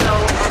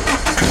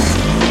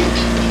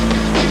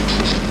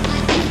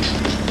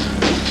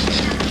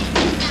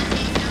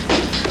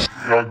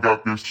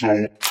this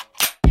soul.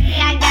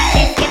 Yeah, I got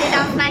this, get it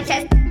off my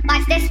chest.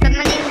 Watch this, but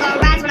my name gon'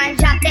 rise when I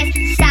drop this.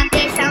 Stop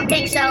this, I don't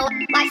think so.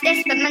 Watch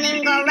this, but my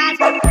name gon' rise.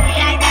 Yeah,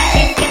 I got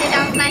this, get it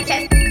off my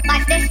chest.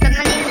 Watch this, but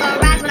my name gon'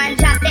 rise when I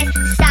drop this.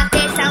 Stop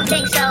this, I don't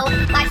think so.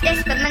 Watch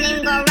this, but my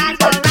name gon' rise,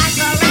 gon' rise,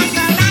 gon' rise,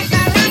 gon' rise,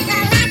 gon' rise,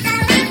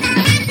 gon'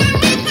 rise,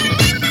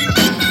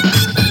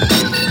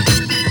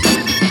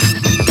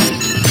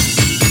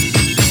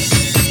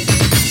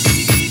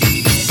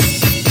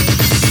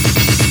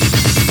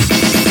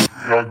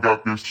 I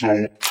got this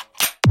soul.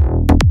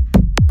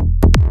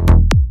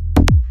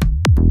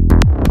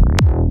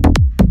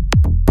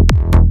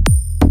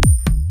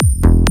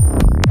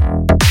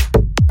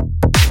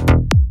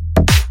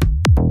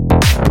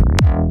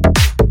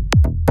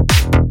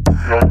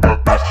 I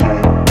got this soul.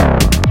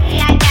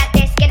 yeah, I got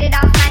this, get it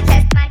off my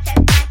chest, my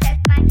chest,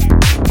 my chest,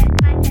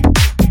 my chest,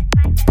 my chest,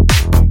 my chest,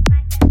 my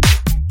chest, my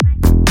chest,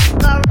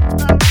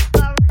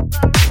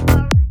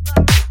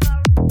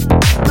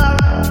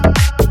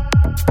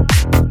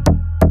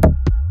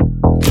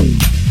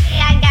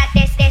 yeah, I got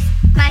this, this,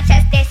 my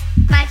chest, this,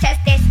 my chest,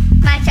 this,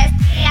 my chest,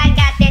 yeah, I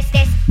got this,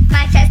 this,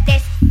 my chest,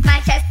 this, my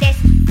chest, this,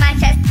 my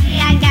chest,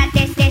 yeah, I got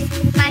this, this,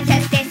 my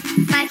chest, this,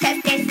 my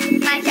chest, this,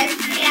 my chest,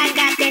 yeah, I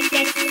got this,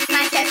 this,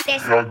 my chest,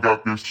 this. I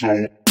got this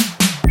soul.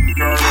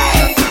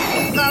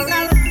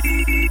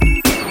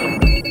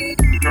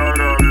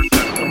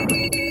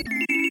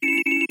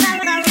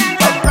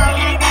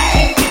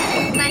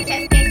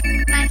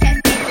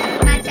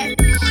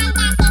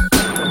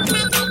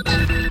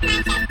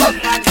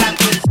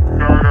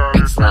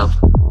 Big slow,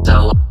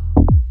 dough,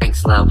 big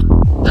slow,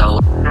 dough,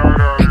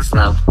 big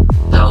slow,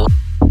 dough,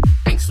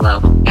 big slow,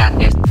 got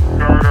this,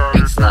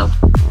 big slow,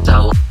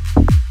 dough.